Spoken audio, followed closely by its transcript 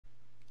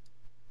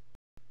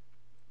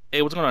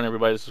Hey, what's going on,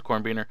 everybody? This is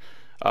Cornbeaner.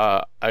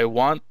 I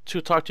want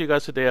to talk to you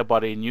guys today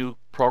about a new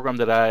program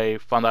that I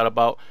found out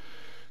about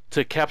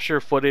to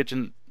capture footage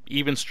and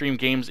even stream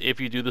games if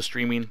you do the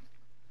streaming,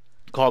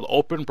 called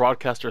Open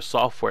Broadcaster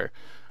Software.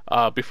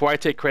 Before I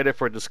take credit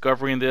for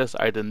discovering this,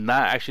 I did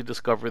not actually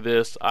discover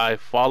this. I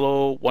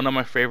follow one of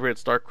my favorite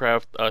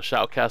StarCraft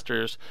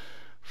shoutcasters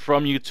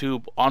from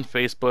YouTube on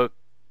Facebook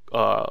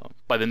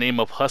by the name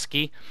of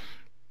Husky.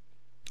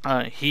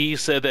 He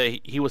said that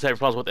he was having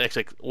problems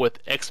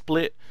with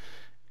XSplit,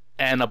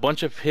 and a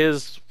bunch of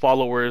his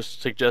followers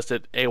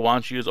suggested, hey, why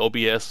don't you use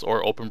OBS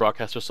or Open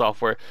Broadcaster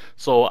Software?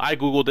 So I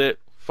Googled it,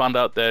 found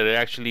out that it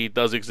actually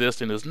does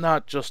exist and is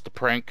not just a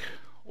prank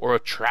or a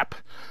trap.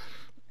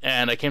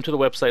 And I came to the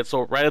website.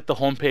 So right at the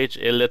homepage,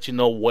 it lets you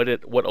know what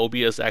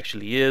OBS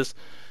actually is.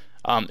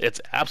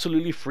 It's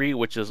absolutely free,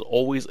 which is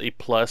always a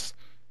plus.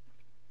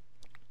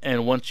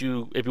 And if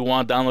you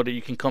want to download it,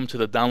 you can come to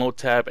the download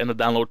tab and the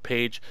download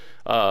page.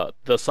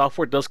 The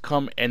software does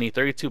come in a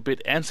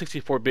 32-bit and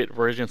 64-bit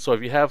version, so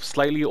if you have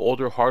slightly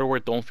older hardware,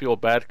 don't feel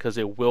bad because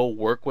it will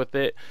work with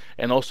it.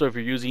 And also, if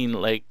you're using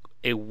like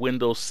a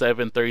Windows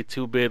 7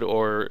 32-bit,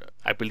 or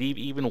I believe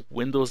even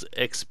Windows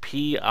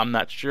XP, I'm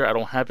not sure, I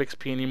don't have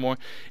XP anymore,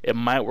 it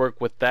might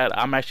work with that.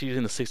 I'm actually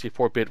using the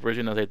 64-bit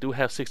version, as I do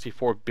have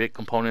 64-bit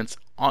components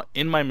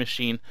in my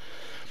machine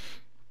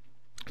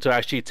to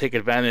actually take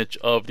advantage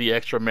of the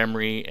extra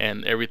memory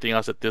and everything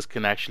else that this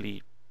can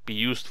actually be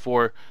used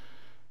for.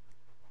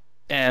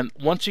 And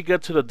once you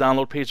get to the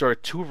download page, there are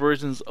two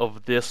versions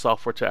of this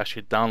software to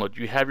actually download.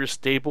 You have your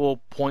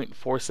stable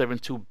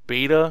 0.472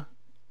 beta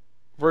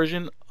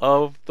version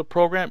of the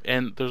program,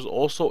 and there's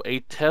also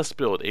a test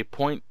build, a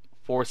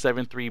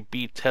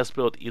 0.473B test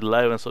build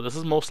 11. So this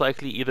is most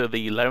likely either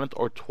the 11th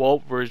or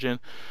 12th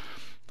version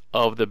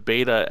of the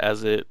beta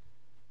as it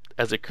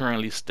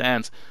currently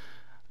stands.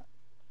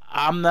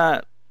 I'm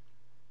not,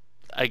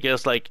 I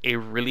guess, like a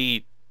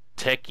really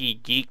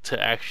techie geek to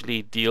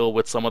actually deal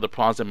with some of the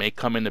problems that may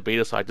come in the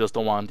beta, so I just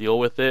don't want to deal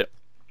with it.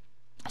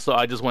 So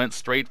I just went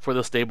straight for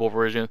the stable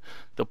version,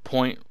 the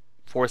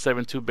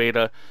 0.472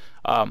 beta.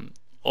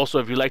 Also,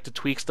 if you like to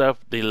tweak stuff,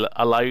 they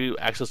allow you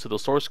access to the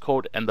source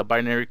code and the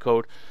binary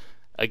code.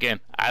 Again,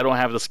 I don't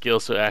have the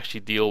skills to actually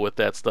deal with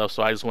that stuff,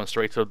 so I just went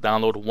straight to the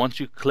download. Once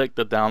you click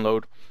the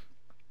download,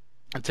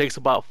 it takes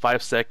about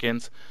 5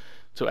 seconds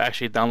to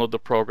actually download the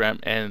program,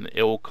 and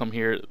it will come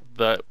here.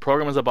 The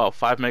program is about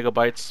 5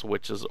 megabytes,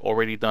 which is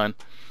already done.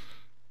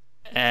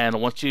 And it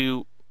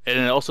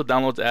also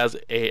downloads as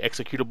a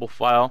executable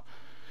file.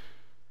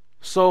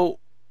 So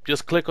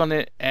just click on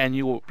it and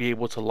you will be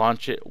able to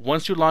launch it.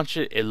 Once you launch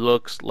it, it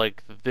looks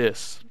like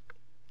this.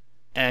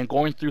 And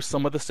going through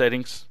some of the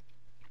settings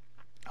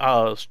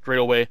straight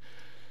away,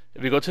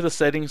 if you go to the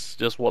settings,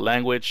 just what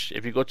language,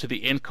 if you go to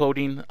the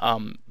encoding,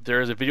 there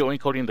is a video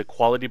encoding, the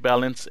quality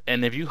balance,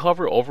 and if you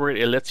hover over it,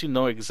 it lets you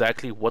know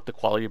exactly what the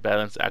quality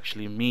balance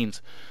actually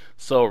means.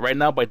 So right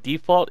now by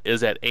default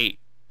is at 8,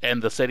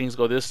 and the settings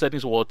go, this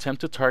settings will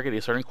attempt to target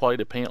a certain quality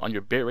depending on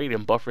your bitrate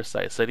and buffer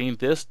size. Setting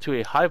this to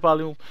a high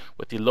volume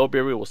with the low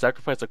bitrate will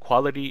sacrifice the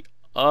quality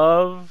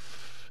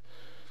of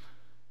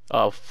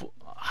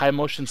high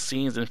motion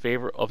scenes in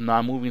favor of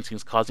non-moving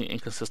scenes, causing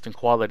inconsistent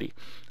quality.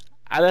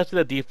 I left it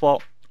at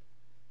default.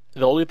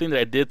 The only thing that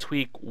I did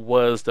tweak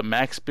was the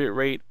max bit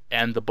rate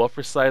and the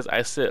buffer size.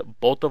 I set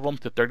both of them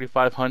to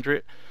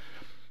 3500,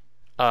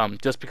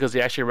 just because they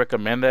actually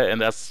recommend that,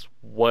 and that's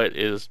what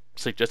is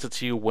suggested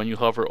to you when you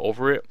hover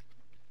over it.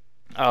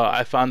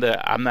 I found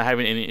that I'm not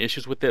having any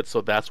issues with it,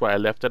 so that's why I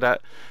left it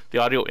at. The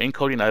audio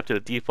encoding, I left it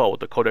at default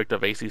with the codec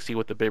of ACC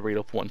with the bitrate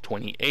of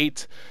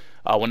 128.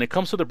 When it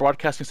comes to the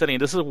broadcasting setting,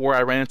 this is where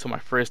I ran into my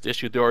first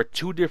issue. There are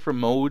two different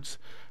modes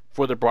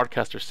for the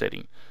broadcaster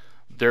setting.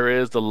 There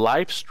is the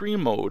live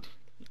stream mode,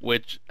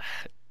 which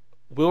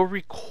will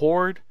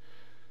record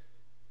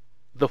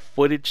the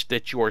footage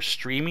that you are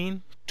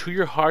streaming to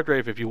your hard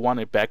drive if you want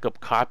a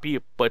backup copy,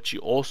 but you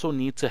also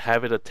need to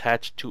have it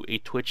attached to a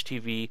Twitch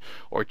TV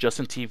or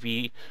Justin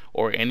TV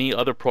or any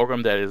other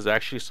program that is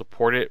actually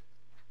supported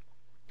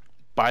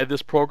by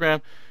this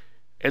program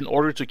in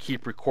order to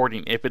keep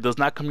recording. If it does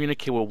not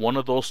communicate with one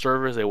of those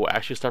servers, it will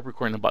actually stop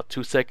recording about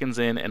 2 seconds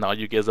in, and all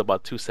you get is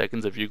about 2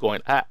 seconds of you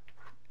going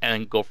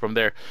and go from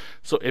there.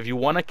 So if you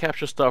want to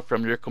capture stuff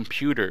from your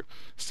computer,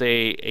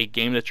 say a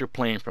game that you're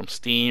playing from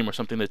Steam or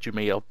something that you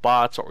may have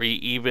bought, or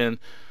even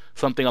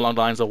something along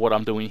the lines of what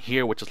I'm doing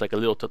here, which is like a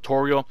little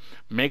tutorial,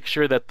 make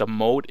sure that the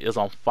mode is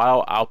on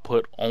file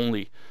output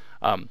only.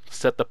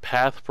 Set the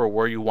path for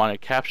where you want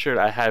it captured.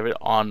 I have it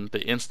on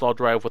the install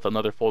drive with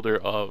another folder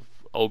of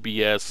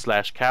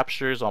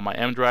OBS/captures on my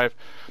M drive.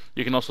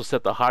 You can also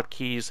set the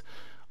hotkeys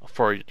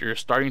for your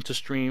starting to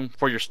stream,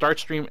 for your start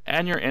stream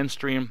and your end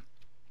stream,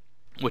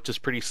 which is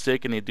pretty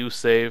sick, and they do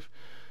save.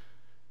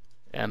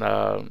 And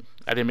I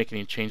didn't make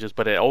any changes,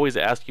 but it always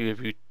asks you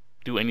if you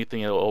do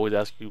anything. It'll always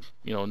ask you,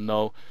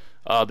 no.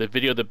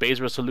 The base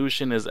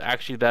resolution is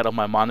actually that of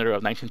my monitor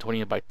of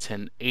 1920 by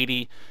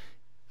 1080.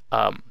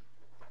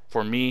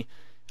 For me,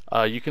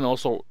 you can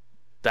also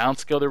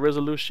downscale the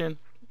resolution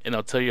and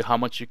it'll tell you how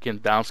much you can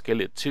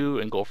downscale it to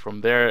and go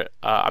from there.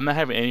 I'm not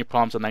having any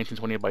problems at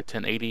 1920 by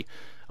 1080.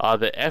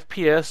 The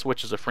FPS,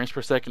 which is the frames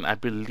per second, I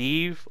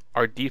believe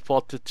are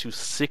defaulted to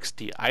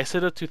 60. I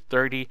set it to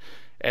 30,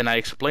 and I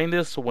explained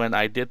this when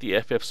I did the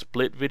FF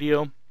split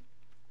video.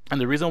 And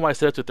the reason why I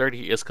set it to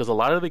 30 is because a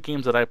lot of the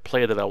games that I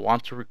play that I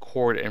want to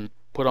record and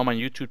put on my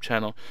YouTube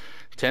channel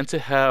tend to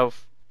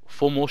have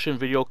full motion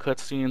video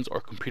cutscenes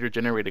or computer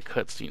generated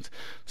cutscenes.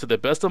 To the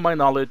best of my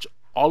knowledge,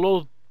 all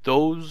of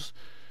those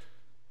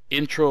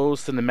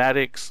intros,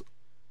 cinematics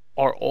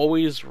are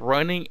always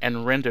running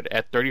and rendered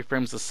at 30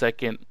 frames a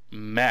second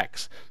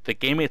max. The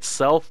game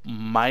itself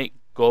might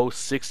go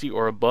 60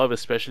 or above,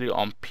 especially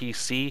on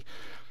PC,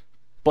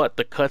 but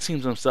the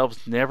cutscenes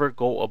themselves never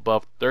go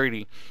above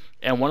 30.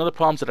 And one of the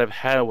problems that I've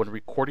had when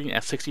recording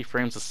at 60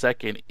 frames a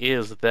second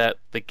is that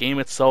the game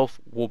itself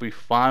will be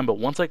fine, but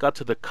once I got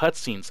to the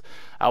cutscenes,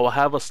 I will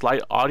have a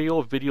slight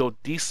audio video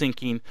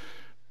desyncing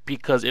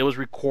because it was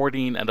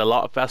recording at a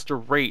lot faster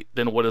rate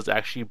than what is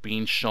actually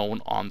being shown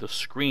on the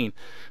screen.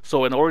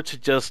 So in order to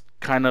just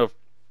kind of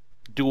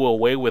do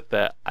away with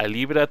that, I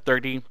leave it at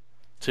 30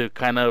 to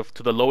kind of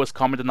to the lowest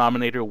common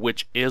denominator,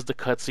 which is the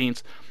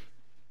cutscenes,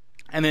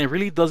 and it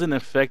really doesn't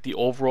affect the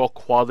overall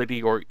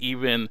quality or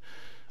even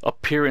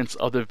appearance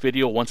of the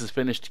video once it's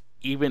finished,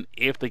 even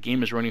if the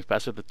game is running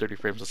faster than 30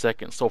 frames a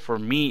second. So for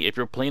me, if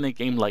you're playing a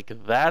game like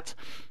that,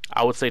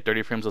 I would say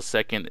 30 frames a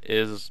second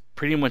is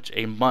pretty much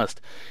a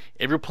must.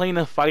 If you're playing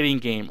a fighting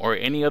game or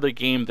any other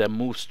game that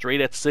moves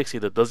straight at 60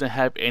 that doesn't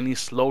have any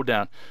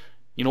slowdown,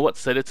 you know what,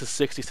 set it to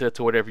 60, set it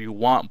to whatever you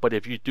want. But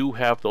if you do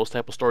have those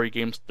type of story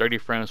games, 30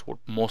 frames would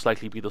most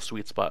likely be the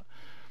sweet spot.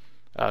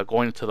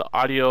 Going into the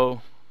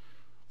audio,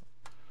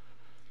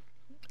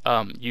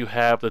 you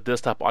have the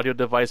desktop audio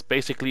device.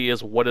 Basically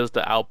is what is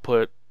the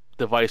output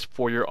device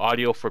for your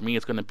audio. For me,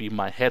 it's going to be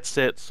my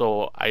headset,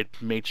 so I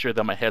made sure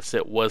that my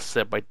headset was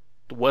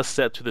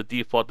set to the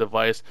default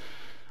device.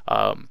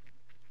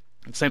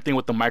 Same thing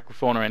with the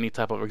microphone or any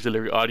type of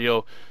auxiliary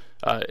audio.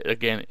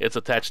 Again, it's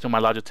attached to my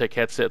Logitech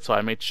headset, so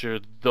I made sure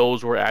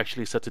those were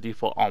actually set to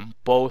default on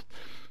both.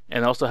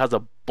 And it also has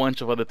a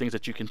bunch of other things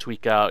that you can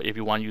tweak out if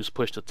you want to use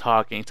push to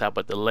talk, any type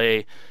of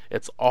delay.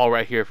 It's all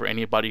right here for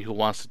anybody who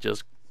wants to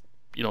just,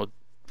 you know,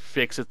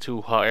 fix it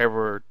to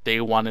however they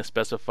want it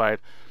specified.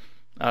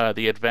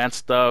 The advanced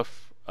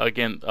stuff,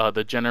 again,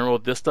 the general,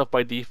 this stuff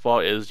by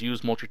default is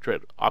use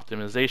multi-thread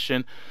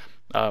optimization.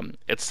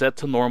 It's set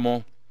to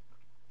normal.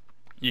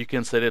 You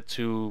can set it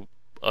to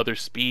other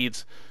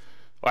speeds,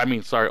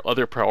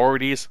 other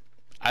priorities.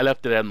 I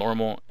left it at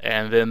normal.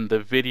 And then the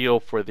video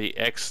for the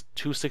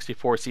X264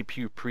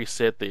 CPU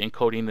preset, the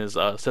encoding is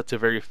set to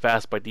very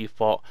fast by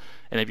default.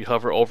 And if you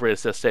hover over it, it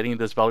says setting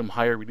this volume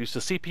higher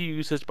reduces CPU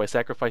usage by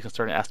sacrificing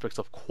certain aspects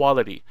of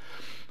quality.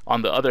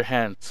 On the other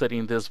hand,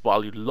 setting this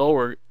value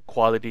lower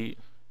increases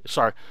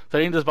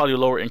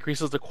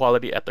the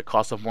quality at the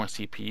cost of more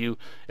CPU.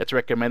 It's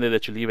recommended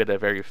that you leave it at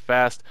very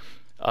fast.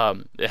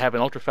 They have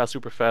an ultra fast,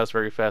 super fast,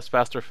 very fast,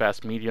 faster,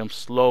 fast, medium,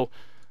 slow.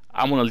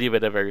 I'm going to leave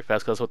it at very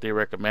fast because that's what they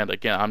recommend.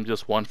 Again, I'm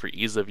just one for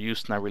ease of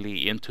use, not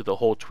really into the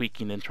whole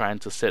tweaking and trying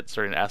to set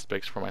certain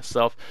aspects for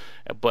myself.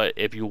 But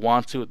if you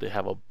want to, they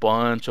have a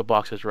bunch of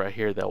boxes right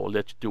here that will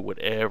let you do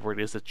whatever it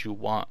is that you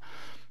want.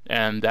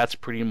 And that's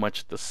pretty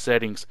much the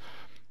settings.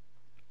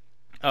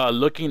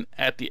 Looking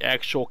at the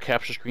actual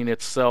capture screen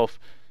itself,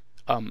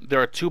 there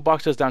are two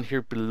boxes down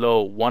here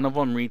below. One of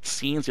them reads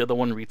scenes, the other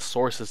one reads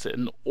sources.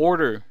 In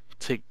order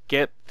to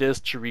get this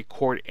to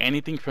record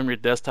anything from your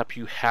desktop,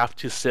 you have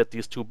to set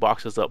these two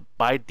boxes up.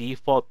 By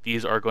default,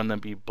 these are going to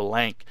be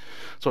blank.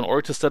 So in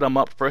order to set them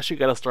up, first you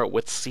got to start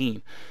with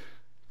scene.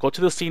 Go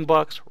to the scene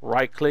box,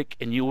 right click,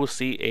 and you will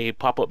see a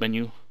pop-up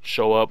menu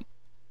show up,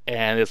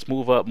 and it's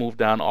move up, move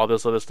down, all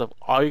this other stuff.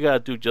 All you got to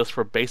do, just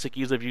for basic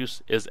ease of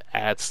use, is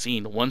add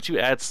scene. Once you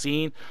add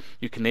scene,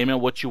 you can name it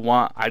what you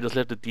want. I just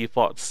left the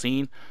default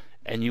scene,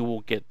 and you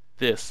will get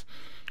this.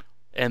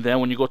 And then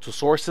when you go to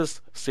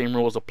sources, same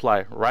rules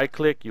apply. Right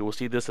click, you will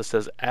see this that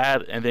says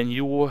add, and then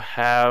you will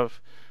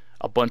have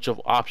a bunch of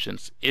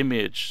options: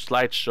 image,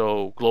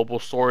 slideshow, global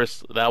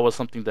source. That was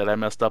something that I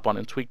messed up on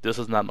and tweaked. This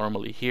is not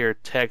normally here.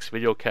 Text,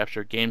 video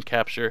capture, game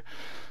capture.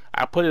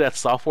 I put it at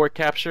software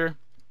capture,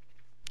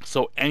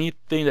 so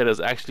anything that is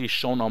actually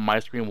shown on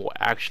my screen will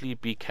actually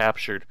be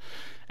captured.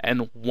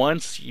 And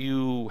once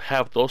you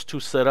have those two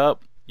set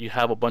up, you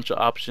have a bunch of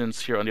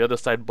options here on the other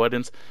side,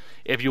 buttons.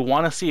 If you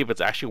want to see if it's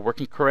actually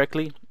working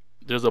correctly,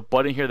 there's a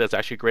button here that's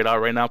actually grayed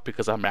out right now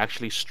because I'm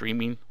actually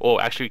streaming,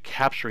 or actually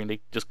capturing. They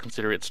just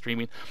consider it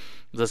streaming.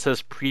 That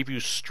says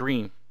preview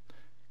stream,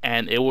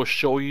 and it will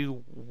show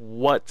you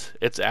what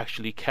it's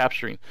actually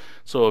capturing.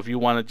 So if you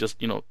want to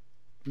just,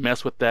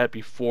 mess with that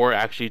before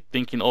actually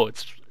thinking, oh,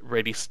 it's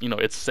ready,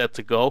 it's set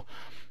to go,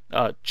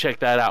 check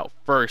that out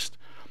first.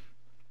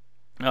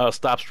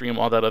 Stop stream,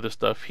 all that other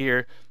stuff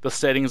here. The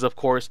settings, of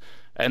course.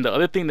 And the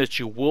other thing that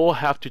you will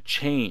have to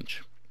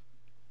change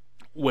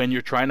when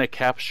you're trying to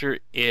capture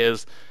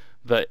is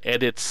the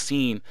edit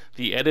scene.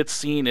 The edit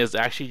scene is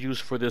actually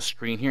used for this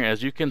screen here.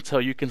 As you can tell,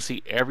 you can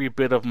see every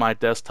bit of my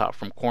desktop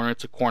from corner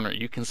to corner.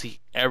 You can see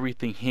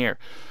everything here.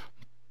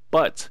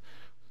 But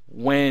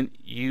when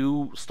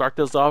you start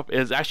this off,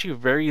 it's actually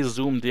very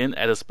zoomed in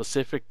at a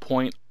specific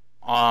point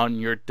on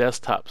your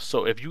desktop.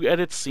 So if you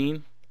edit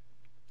scene,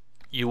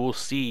 you will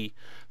see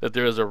that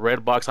there is a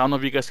red box. I don't know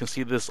if you guys can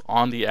see this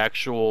on the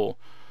actual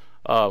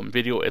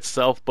video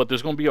itself, but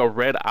there's going to be a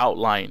red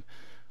outline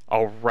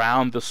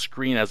around the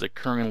screen as it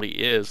currently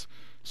is.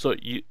 So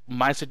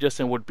my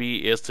suggestion would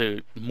be is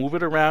to move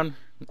it around,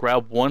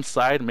 grab one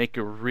side, make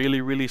it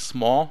really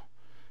small,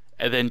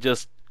 and then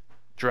just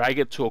drag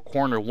it to a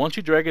corner. Once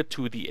you drag it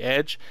to the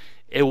edge,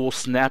 it will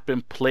snap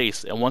in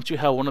place. And once you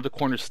have one of the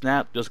corners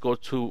snapped, just go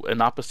to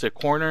an opposite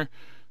corner,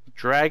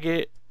 drag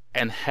it,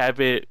 and have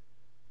it,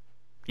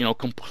 you know,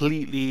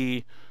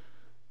 completely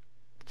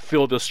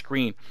fill the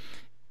screen.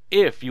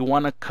 If you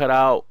want to cut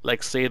out,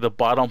 like, say, the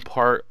bottom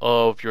part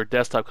of your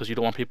desktop because you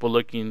don't want people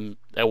looking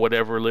at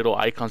whatever little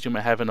icons you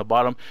might have in the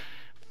bottom,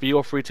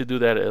 feel free to do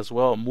that as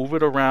well. Move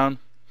it around.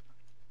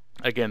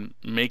 Again,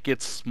 make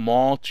it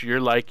small to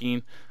your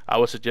liking. I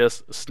would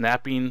suggest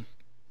snapping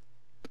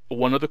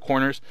one of the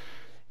corners.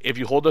 If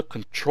you hold the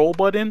control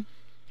button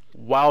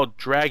while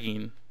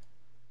dragging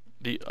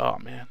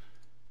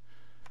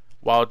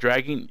while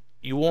dragging,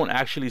 you won't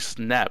actually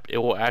snap. It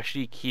will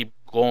actually keep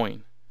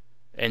going.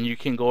 And you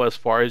can go as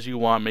far as you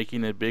want,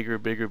 making it bigger,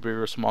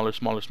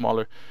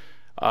 smaller.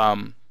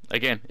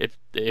 Again, if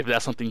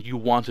that's something you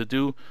want to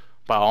do,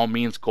 by all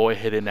means, go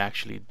ahead and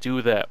actually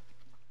do that.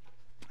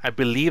 I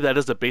believe that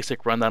is the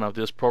basic rundown of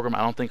this program.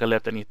 I don't think I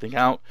left anything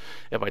out.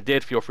 If I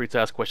did, feel free to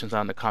ask questions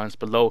down in the comments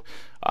below.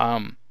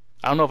 I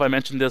don't know if I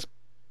mentioned this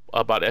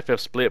about FF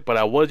Split, but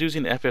I was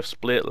using FF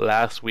Split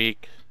last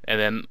week, and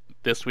then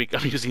this week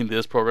I'm using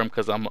this program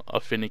because I'm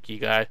a finicky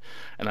guy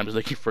and I'm just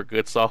looking for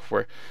good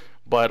software.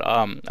 But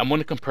I'm going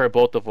to compare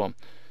both of them.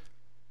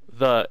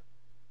 The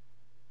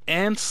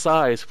end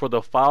size for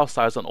the file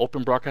size on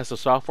Open Broadcaster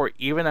software,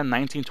 even at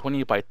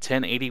 1920 by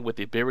 1080 with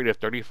a bitrate of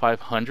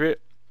 3500,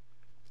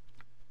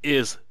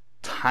 is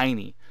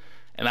tiny.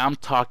 And I'm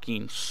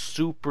talking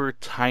super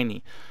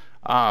tiny.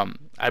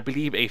 I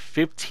believe a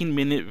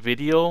 15-minute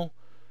video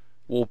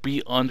will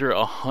be under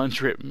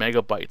 100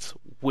 megabytes,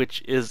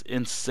 which is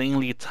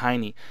insanely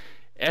tiny.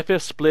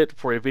 FF Split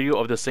for a video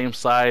of the same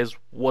size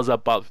was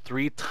about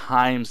 3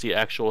 times the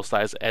actual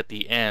size at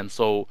the end.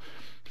 So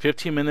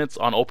 15 minutes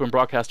on Open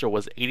Broadcaster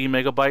was 80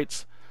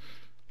 megabytes.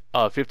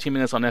 15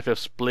 minutes on FF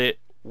Split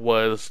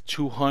was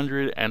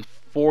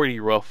 240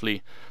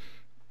 roughly.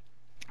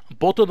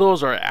 Both of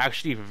those are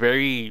actually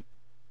very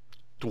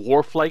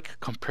dwarf-like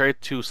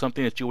compared to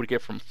something that you would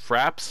get from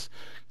Fraps,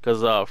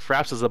 because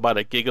Fraps is about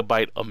a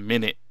gigabyte a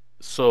minute.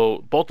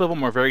 So both of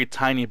them are very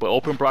tiny, but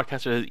Open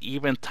Broadcaster is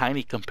even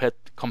tiny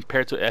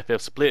compared to FF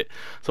Split.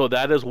 So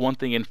that is one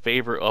thing in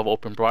favor of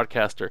Open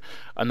Broadcaster.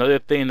 Another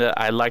thing that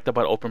I liked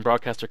about Open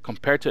Broadcaster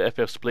compared to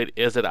FF Split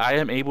is that I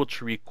am able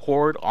to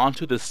record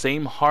onto the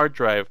same hard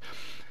drive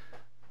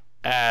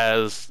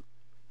as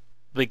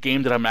the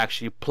game that I'm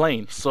actually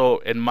playing. So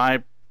in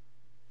my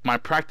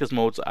practice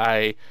modes,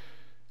 I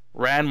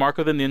ran Mark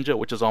of the Ninja,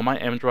 which is on my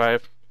M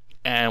drive,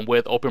 and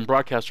with Open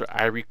Broadcaster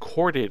I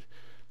recorded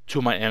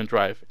to my M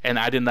drive, and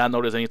I did not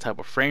notice any type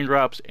of frame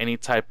drops, any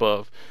type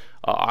of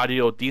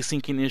audio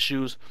desyncing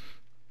issues,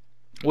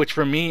 which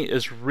for me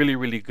is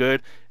really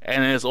good,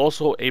 and it is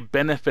also a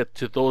benefit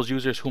to those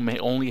users who may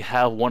only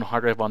have one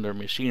hard drive on their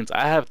machines.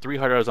 I have 3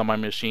 hard drives on my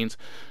machines,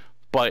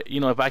 but you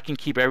know, if I can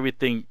keep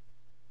everything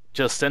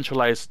just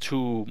centralized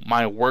to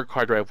my work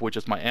hard drive, which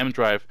is my M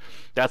drive,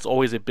 that's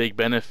always a big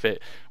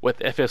benefit.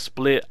 With FF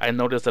Split, I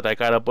noticed that I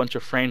got a bunch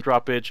of frame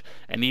droppage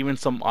and even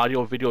some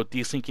audio video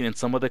desyncing in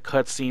some of the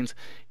cutscenes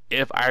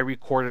if I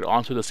recorded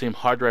onto the same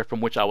hard drive from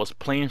which I was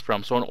playing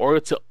from. So in order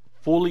to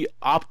fully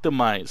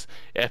optimize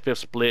FF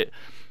Split,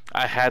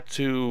 I had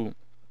to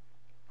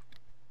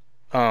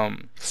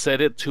set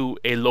it to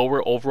a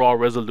lower overall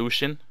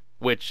resolution,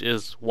 which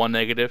is one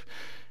negative,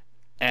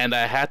 and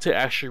I had to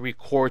actually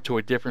record to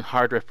a different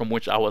hard drive from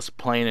which I was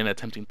playing and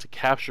attempting to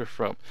capture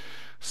from.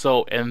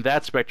 So in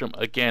that spectrum,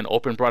 again,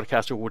 Open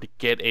Broadcaster would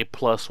get a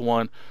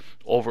 +1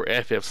 over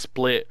FF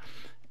Split.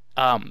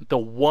 The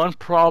one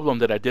problem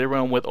that I did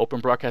run with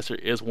Open Broadcaster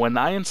is when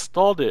I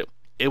installed it,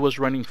 it was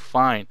running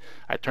fine.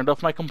 I turned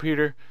off my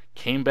computer,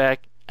 came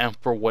back, and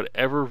for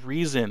whatever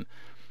reason,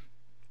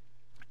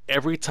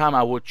 every time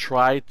I would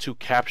try to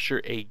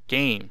capture a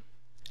game,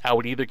 I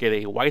would either get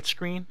a white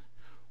screen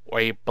or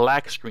a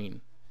black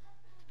screen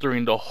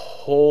during the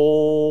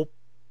whole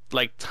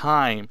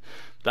time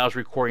that I was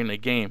recording the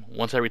game.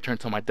 Once I returned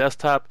to my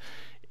desktop,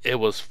 it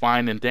was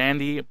fine and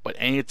dandy, but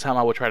anytime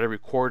I would try to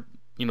record,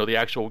 you know, the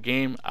actual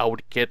game, I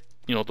would get,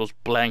 you know, those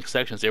blank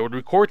sections. It would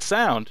record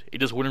sound, it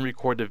just wouldn't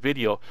record the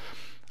video.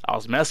 I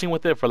was messing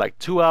with it for like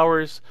 2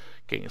 hours,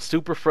 getting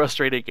super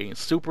frustrated, getting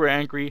super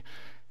angry,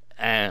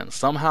 and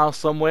somehow,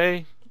 some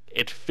way,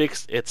 it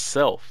fixed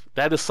itself.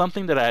 That is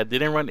something that I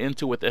didn't run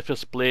into with FF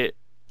Split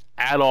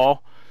at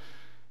all.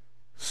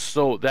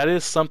 So that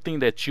is something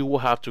that you will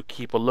have to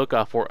keep a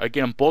lookout for.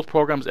 Again, both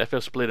programs,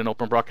 FF Split and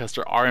Open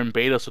Broadcaster, are in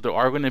beta, so there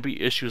are going to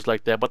be issues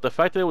like that. But the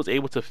fact that it was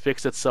able to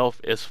fix itself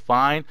is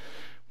fine.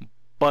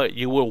 But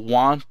you will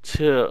want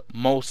to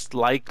most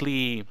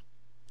likely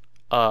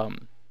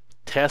um,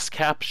 test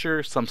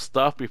capture some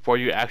stuff before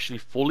you actually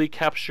fully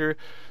capture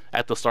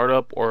at the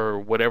startup or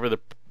whatever the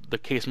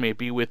case may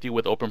be with you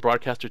with Open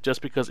Broadcaster,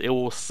 just because it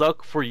will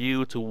suck for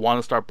you to want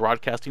to start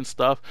broadcasting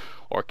stuff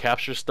or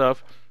capture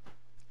stuff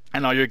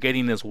and all you're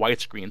getting is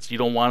white screens. You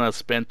don't want to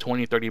spend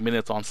 20-30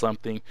 minutes on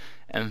something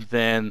and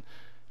then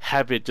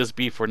have it just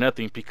be for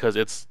nothing because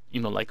it's,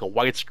 like a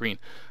white screen.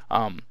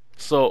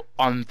 So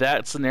on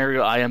that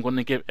scenario, I am going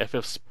to give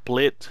FF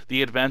Split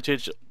the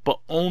advantage, but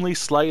only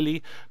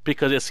slightly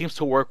because it seems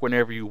to work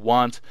whenever you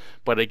want.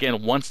 But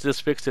again, once this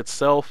fixed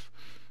itself,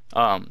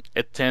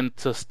 it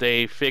tends to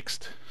stay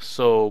fixed.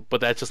 So,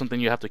 but that's just something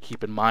you have to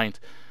keep in mind.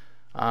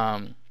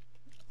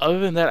 Other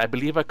than that, I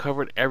believe I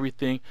covered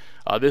everything.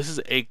 This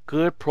is a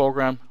good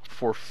program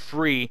for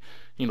free.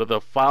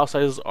 The file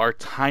sizes are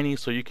tiny,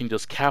 so you can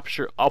just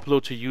capture,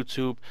 upload to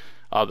YouTube.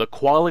 The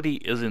quality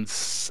is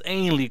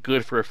insanely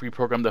good for a free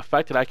program. The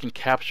fact that I can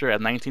capture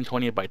at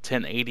 1920 by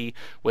 1080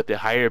 with a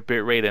higher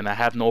bitrate and I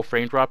have no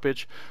frame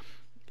droppage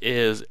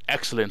is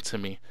excellent to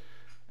me.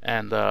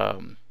 And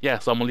yeah,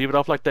 so I'm gonna leave it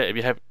off like that. If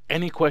you have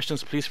any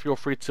questions, please feel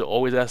free to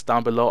always ask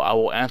down below. I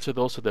will answer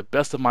those to the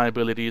best of my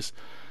abilities.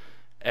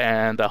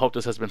 And I hope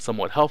this has been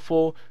somewhat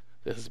helpful.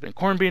 This has been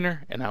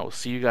Cornbeaner, and I will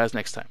see you guys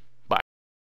next time.